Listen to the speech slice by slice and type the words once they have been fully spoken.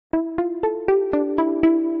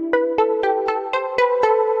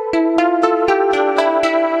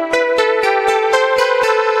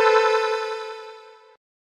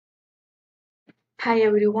Hi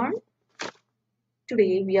everyone.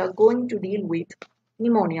 Today we are going to deal with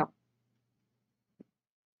pneumonia.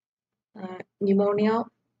 Pneumonia,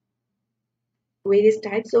 various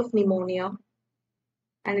types of pneumonia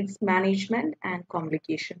and its management and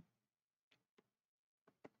complication.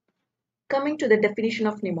 Coming to the definition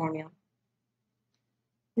of pneumonia.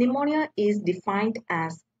 Pneumonia is defined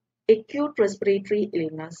as acute respiratory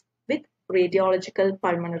illness with radiological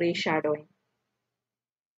pulmonary shadowing.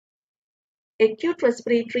 Acute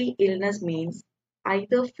respiratory illness means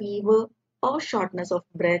either fever or shortness of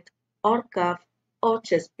breath or cough or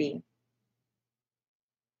chest pain.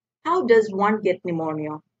 How does one get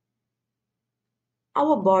pneumonia?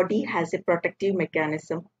 Our body has a protective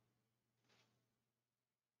mechanism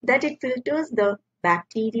that it filters the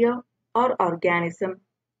bacteria or organism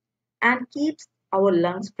and keeps our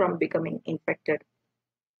lungs from becoming infected.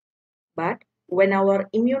 But when our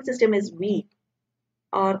immune system is weak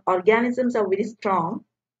or organisms are very strong,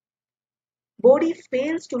 body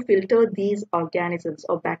fails to filter these organisms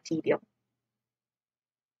or bacteria.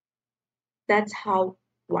 That's how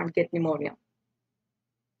one gets pneumonia.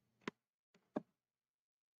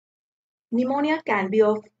 Pneumonia can be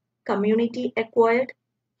of community acquired,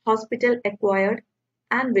 hospital acquired,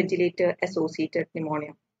 and ventilator associated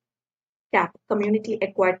pneumonia. CAP, community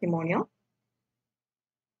acquired pneumonia.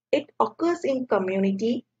 It occurs in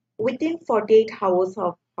community within 48 hours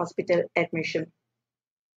of hospital admission.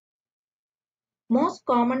 Most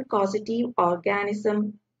common causative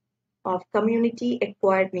organism of community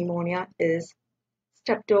acquired pneumonia is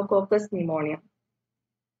Streptococcus pneumonia.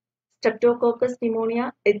 Streptococcus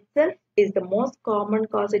pneumonia itself is the most common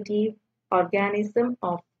causative organism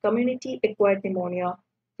of community acquired pneumonia,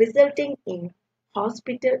 resulting in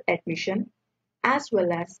hospital admission as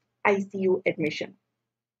well as ICU admission.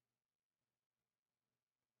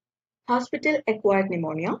 Hospital-acquired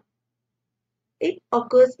pneumonia. It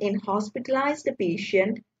occurs in hospitalized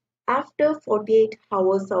patient after 48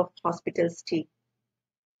 hours of hospital stay.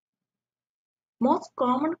 Most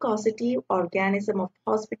common causative organism of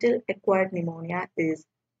hospital-acquired pneumonia is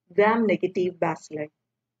gram-negative bacilli.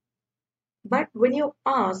 But when you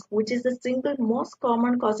ask which is the single most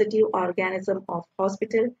common causative organism of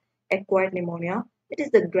hospital-acquired pneumonia, it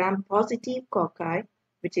is the gram-positive cocci,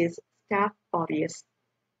 which is Staph aureus.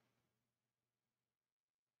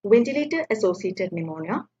 Ventilator-associated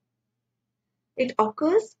pneumonia. It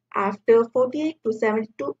occurs after 48 to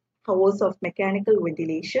 72 hours of mechanical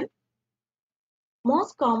ventilation.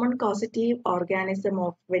 Most common causative organism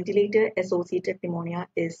of ventilator-associated pneumonia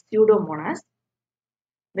is Pseudomonas.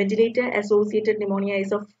 Ventilator-associated pneumonia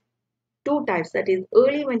is of two types, that is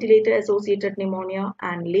early ventilator-associated pneumonia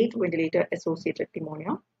and late ventilator-associated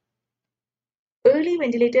pneumonia. Early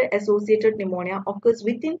ventilator-associated pneumonia occurs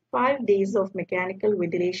within 5 days of mechanical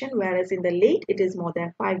ventilation, whereas in the late it is more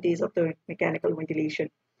than 5 days of the mechanical ventilation.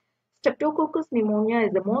 Streptococcus pneumonia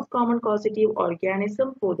is the most common causative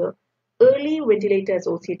organism for the early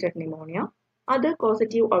ventilator-associated pneumonia. Other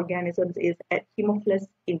causative organisms is Haemophilus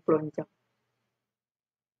influenza.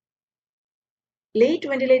 Late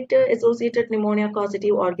ventilator-associated pneumonia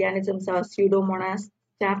causative organisms are Pseudomonas,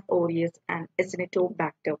 Staph aureus, and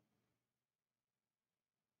Acinetobacter.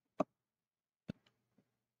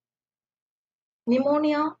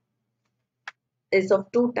 Pneumonia is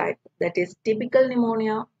of two types, that is typical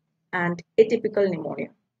pneumonia and atypical pneumonia.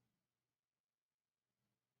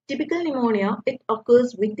 Typical pneumonia, it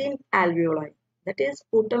occurs within alveoli, that is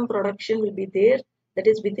sputum production will be there, that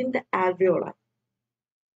is within the alveoli.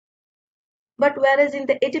 But whereas in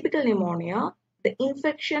the atypical pneumonia, the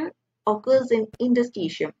infection occurs in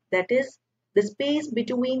interstitium, that is the space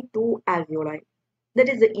between two alveoli, that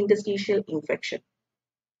is the interstitial infection.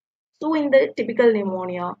 So in the typical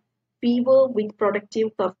pneumonia, fever with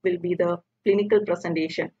productive cough will be the clinical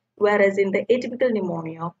presentation, whereas in the atypical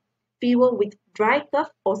pneumonia, fever with dry cough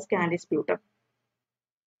or scanty sputum.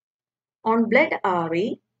 On blood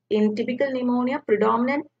RA, in typical pneumonia,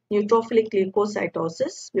 predominant neutrophilic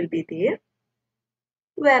leukocytosis will be there,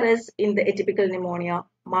 whereas in the atypical pneumonia,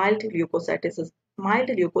 mild leukocytosis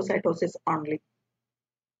only.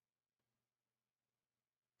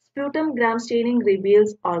 Sputum gram staining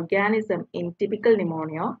reveals organism in typical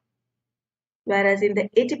pneumonia, whereas in the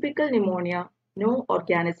atypical pneumonia, no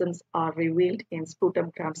organisms are revealed in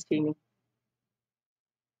sputum gram staining.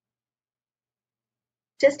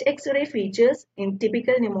 Chest X-ray features in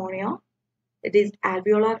typical pneumonia, it is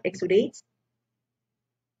alveolar exudates.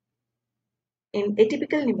 In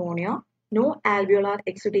atypical pneumonia, no alveolar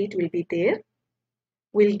exudate will be there.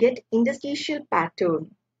 We'll get interstitial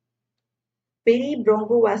pattern.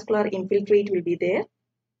 Peribronchovascular infiltrate will be there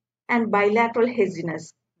and bilateral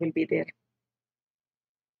haziness will be there.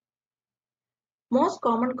 Most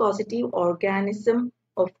common causative organism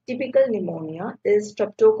of typical pneumonia is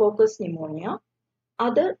Streptococcus pneumonia.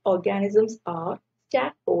 Other organisms are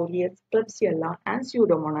Staph aureus, Klebsiella, and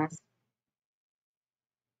Pseudomonas.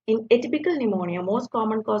 In atypical pneumonia, most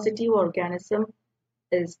common causative organism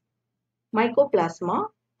is Mycoplasma.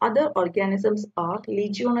 Other organisms are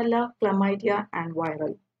Legionella, Chlamydia, and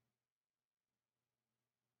viral.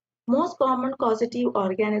 Most common causative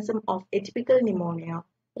organism of atypical pneumonia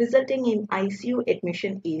resulting in ICU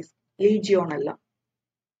admission is Legionella.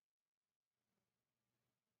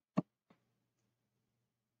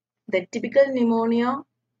 The typical pneumonia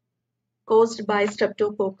caused by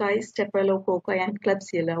streptococci, staphylococci, and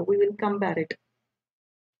Klebsiella, we will compare it.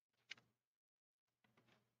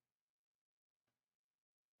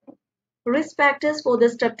 Risk factors for the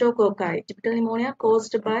streptococci. Typical pneumonia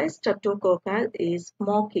caused by streptococci is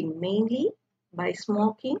smoking, mainly by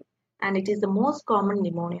smoking, and it is the most common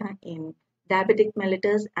pneumonia in diabetic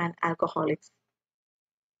mellitus and alcoholics.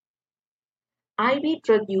 IV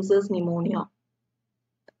drug users pneumonia.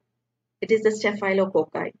 It is the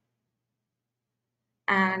staphylococci,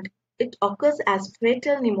 and it occurs as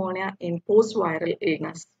fatal pneumonia in post-viral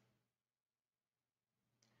illness.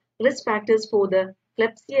 Risk factors for the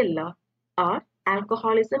Klebsiella are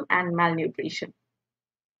alcoholism and malnutrition.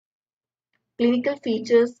 Clinical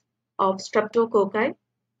features of streptococci.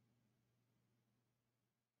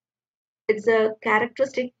 It's a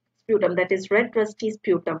characteristic sputum, that is red rusty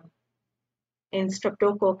sputum in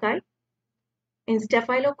streptococci. In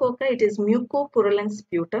staphylococci, it is mucopurulent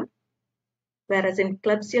sputum, whereas in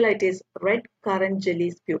Klebsiella, it is red currant jelly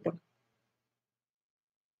sputum.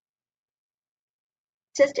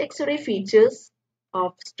 Chest X-ray features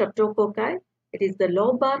of streptococci. It is the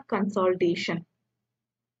lobar consolidation,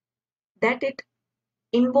 that it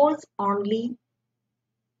involves only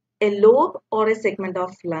a lobe or a segment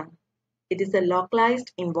of lung. It is a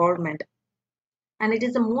localized involvement, and it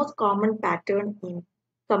is the most common pattern in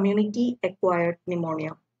community-acquired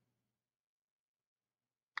pneumonia.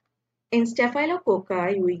 In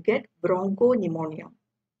staphylococci, we get bronchopneumonia.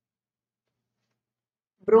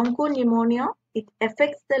 Bronchopneumonia, it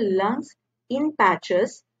affects the lungs in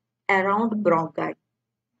patches around bronchi.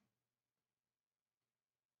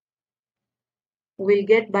 We'll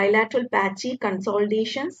get bilateral patchy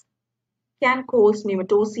consolidations, can cause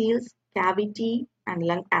pneumatoceles, cavity, and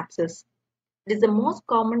lung abscess. It is the most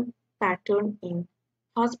common pattern in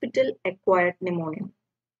hospital-acquired pneumonia.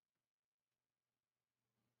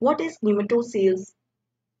 What is pneumatoceles?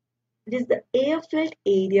 It is the air-filled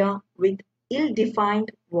area with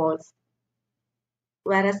ill-defined walls,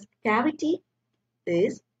 whereas cavity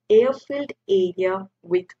is air-filled area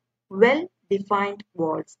with well-defined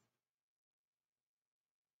walls.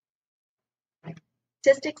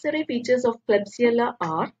 Chest X-ray features of Klebsiella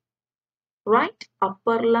are right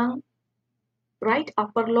upper lobe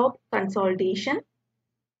consolidation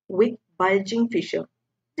with bulging fissure.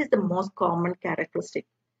 This is the most common characteristic.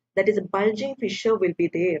 That is, a bulging fissure will be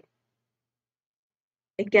there.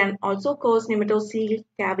 It can also cause pneumatocele,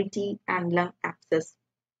 cavity, and lung abscess.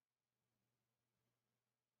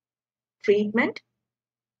 Treatment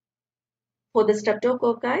for the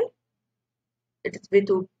streptococci, it is with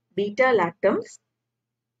beta-lactams,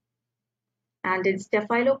 and in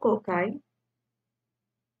staphylococci,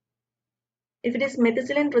 if it is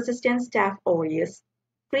methicillin-resistant Staph aureus,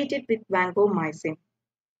 treat it with vancomycin.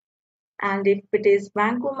 And if it is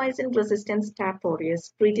vancomycin-resistant Staph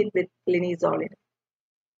aureus, treat it with linezolid.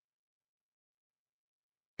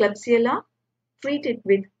 Klebsiella, treat it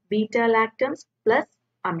with beta-lactams plus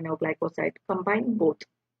aminoglycoside. Combine both.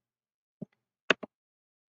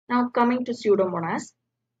 Now coming to Pseudomonas,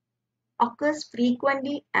 occurs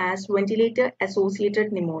frequently as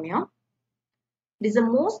ventilator-associated pneumonia. It is the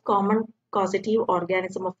most common causative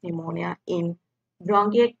organism of pneumonia in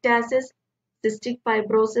bronchiectasis, cystic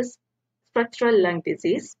fibrosis, structural lung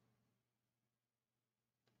disease.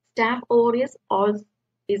 Staph aureus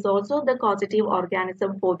is also the causative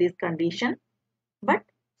organism for this condition, but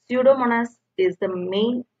Pseudomonas is the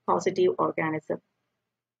main causative organism.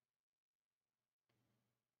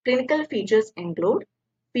 Clinical features include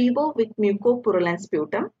fever with mucopurulent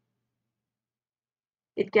sputum.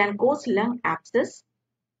 It can cause lung abscess.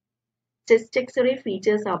 Chest X-ray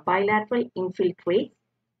features are bilateral infiltrates.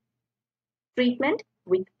 Treatment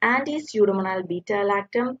with anti-pseudomonal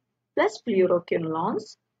beta-lactam plus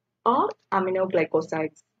fluoroquinolones or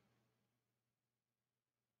aminoglycosides.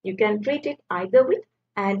 You can treat it either with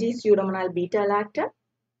anti-pseudomonal beta-lactam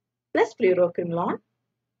plus fluoroquinolone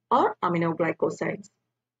or aminoglycosides.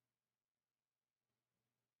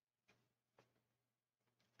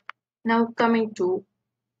 Now coming to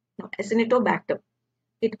Acinetobacter.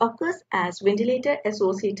 It occurs as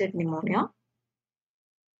ventilator-associated pneumonia.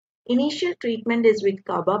 Initial treatment is with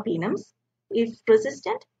carbapenems. If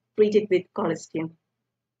resistant, treat it with colistin.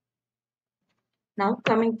 Now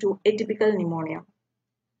coming to atypical pneumonia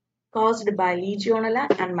caused by Legionella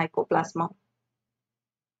and Mycoplasma.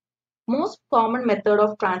 Most common method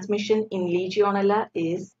of transmission in Legionella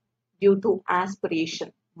is due to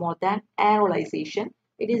aspiration. More than aerolization,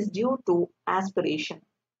 it is due to aspiration.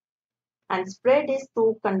 And spread is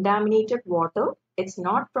through contaminated water. It's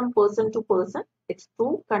not from person to person, it's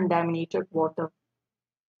through contaminated water.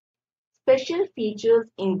 Special features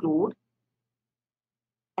include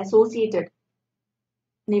associated.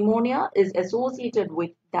 Pneumonia is associated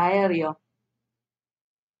with diarrhea.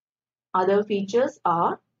 Other features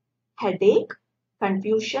are headache,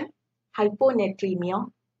 confusion, hyponatremia,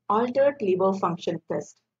 altered liver function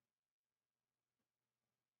test.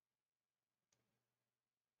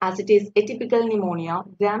 As it is atypical pneumonia,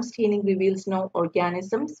 gram staining reveals no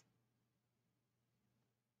organisms.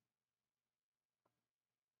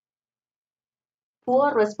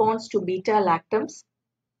 Poor response to beta-lactams.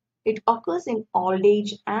 It occurs in old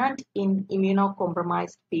age and in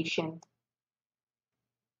immunocompromised patients.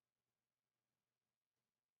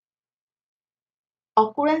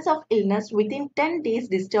 Occurrence of illness within 10 days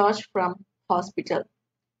discharge from hospital.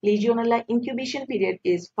 Legionella incubation period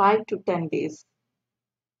is 5 to 10 days.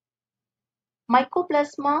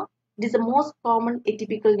 Mycoplasma is the most common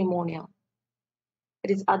atypical pneumonia.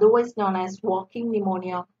 It is otherwise known as walking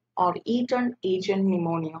pneumonia or eaten agent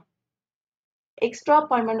pneumonia.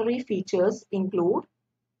 Extrapulmonary features include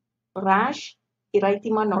rash,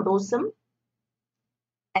 erythema nodosum,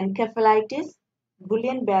 encephalitis,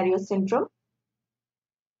 Guillain-Barré syndrome,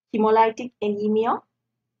 hemolytic anemia,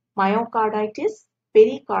 myocarditis,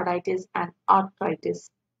 pericarditis, and arthritis.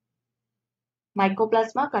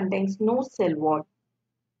 Mycoplasma contains no cell wall.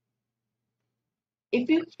 If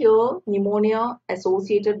you hear pneumonia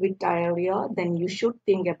associated with diarrhea, then you should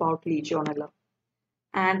think about Legionella.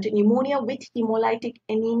 And pneumonia with hemolytic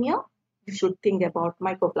anemia, you should think about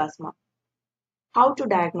Mycoplasma. How to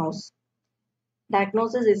diagnose?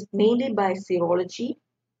 Diagnosis is mainly by serology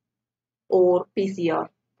or PCR,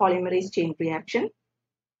 polymerase chain reaction.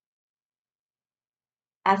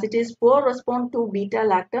 As it is poor response to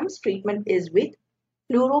beta-lactams, treatment is with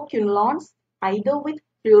fluoroquinolones, either with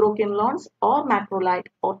fluoroquinolones or macrolide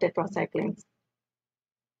or tetracyclines.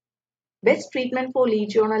 Best treatment for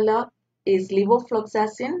Legionella is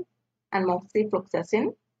levofloxacin and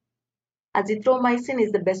moxifloxacin. Azithromycin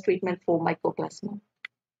is the best treatment for Mycoplasma.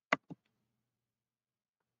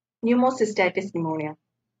 Pneumocystitis pneumonia.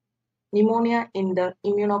 Pneumonia in the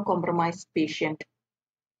immunocompromised patient.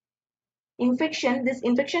 This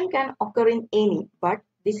infection can occur in any, but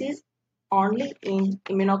this is only in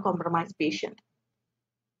immunocompromised patient.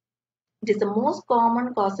 It is the most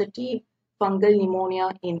common causative fungal pneumonia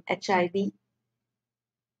in HIV.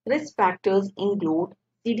 Risk factors include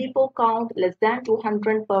CD4 count less than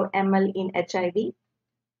 200 per ml in HIV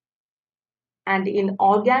and in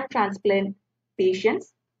organ transplant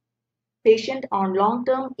patients, patient on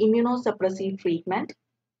long-term immunosuppressive treatment,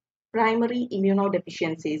 primary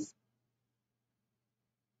immunodeficiencies.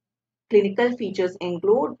 Clinical features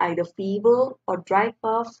include either fever or dry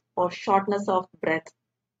coughs or shortness of breath.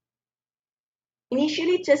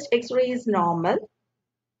 Initially, chest X-ray is normal.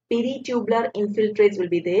 Peritubular infiltrates will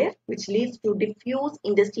be there, which leads to diffuse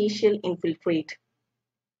interstitial infiltrate.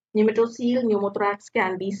 Pneumococele pneumothorax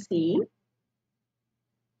can be seen.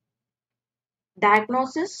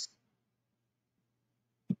 Diagnosis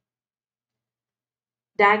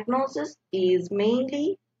is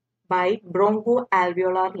mainly by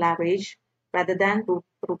bronchoalveolar lavage rather than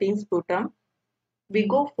routine sputum. We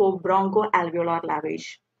go for bronchoalveolar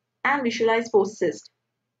lavage and visualize for cyst.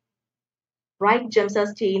 Right Gemsa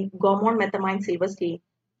stain, Gaumont methamine silver stain,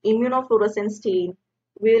 immunofluorescence stain.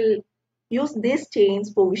 We'll use these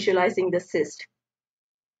stains for visualizing the cyst.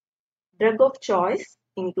 Drug of choice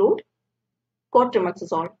include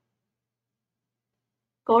cotrimoxazole.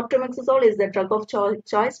 Cotrimoxazole is the drug of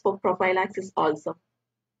choice for prophylaxis also.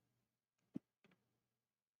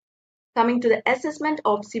 Coming to the assessment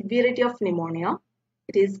of severity of pneumonia,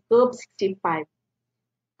 it is curve 65.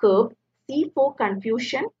 Curve C4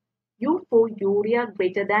 confusion, U for urea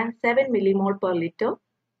greater than 7 millimole per liter,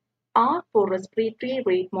 R for respiratory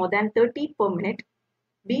rate more than 30 per minute,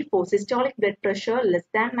 B for systolic blood pressure less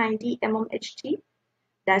than 90 mmHg,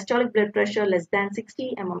 diastolic blood pressure less than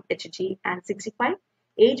 60 mmHg, and 65,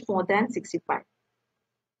 age more than 65.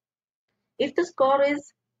 If the score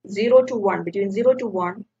is 0 to 1, between 0 to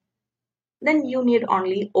 1, then you need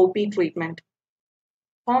only OP treatment,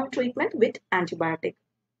 home treatment with antibiotic.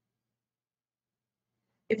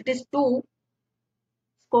 If it is 2,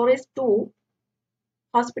 score is 2,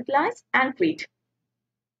 hospitalize and treat.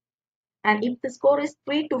 And if the score is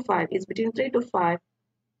 3 to 5, is between 3 to 5,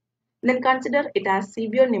 then consider it as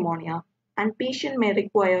severe pneumonia and patient may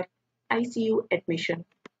require ICU admission.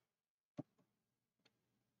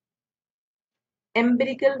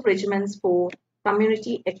 Empirical regimens for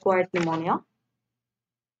community-acquired pneumonia.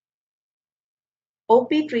 OP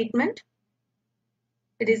treatment,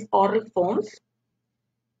 it is oral forms.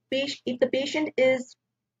 If the patient is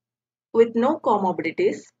with no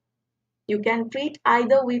comorbidities, you can treat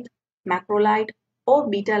either with macrolide or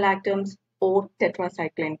beta-lactams or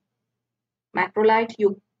tetracycline. Macrolide,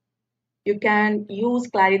 you can use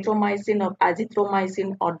clarithromycin or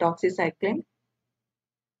azithromycin or doxycycline.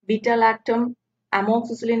 Beta-lactam,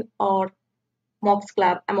 amoxicillin or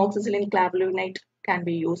amoxicillin clavulanate can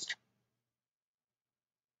be used.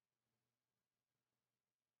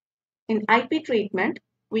 In IP treatment,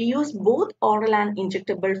 we use both oral and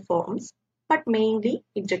injectable forms, but mainly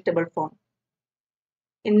injectable form.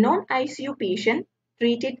 In non-ICU patient,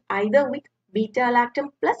 treated either with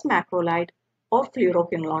beta-lactam plus macrolide or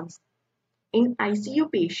fluoroquinolones. In ICU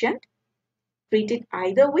patient, treated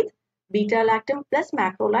either with beta-lactam plus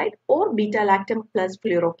macrolide or beta-lactam plus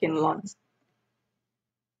fluoroquinolones.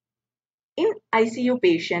 In ICU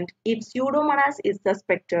patient, if Pseudomonas is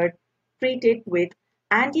suspected, treat it with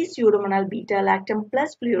anti-Pseudomonal beta-lactam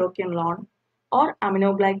plus fluoroquinolone or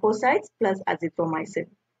aminoglycosides plus azithromycin,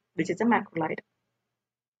 which is a macrolide.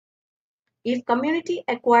 If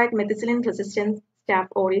community-acquired methicillin-resistant Staph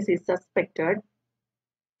aureus is suspected,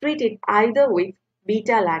 treat it either with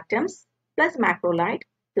beta-lactams plus macrolide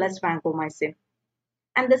plus vancomycin.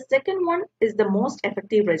 And the second one is the most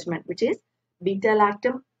effective regimen, which is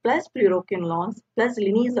beta-lactam plus fluoroquinolones plus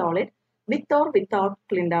linezolid with or without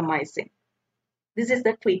clindamycin. This is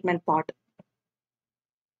the treatment part.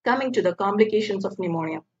 Coming to the complications of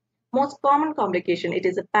pneumonia. Most common complication, it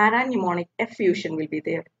is a parapneumonic effusion will be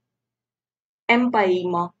there.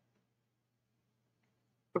 Empyema,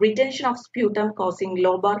 retention of sputum causing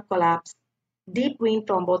lobar collapse, deep vein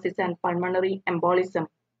thrombosis and pulmonary embolism.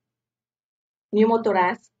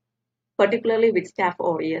 Pneumothorax, particularly with Staph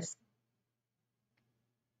aureus.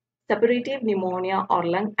 Suppurative pneumonia or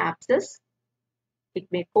lung abscess. It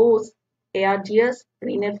may cause ARDS,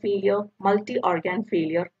 renal failure, multi-organ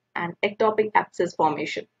failure, and ectopic abscess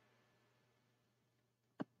formation.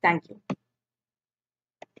 Thank you.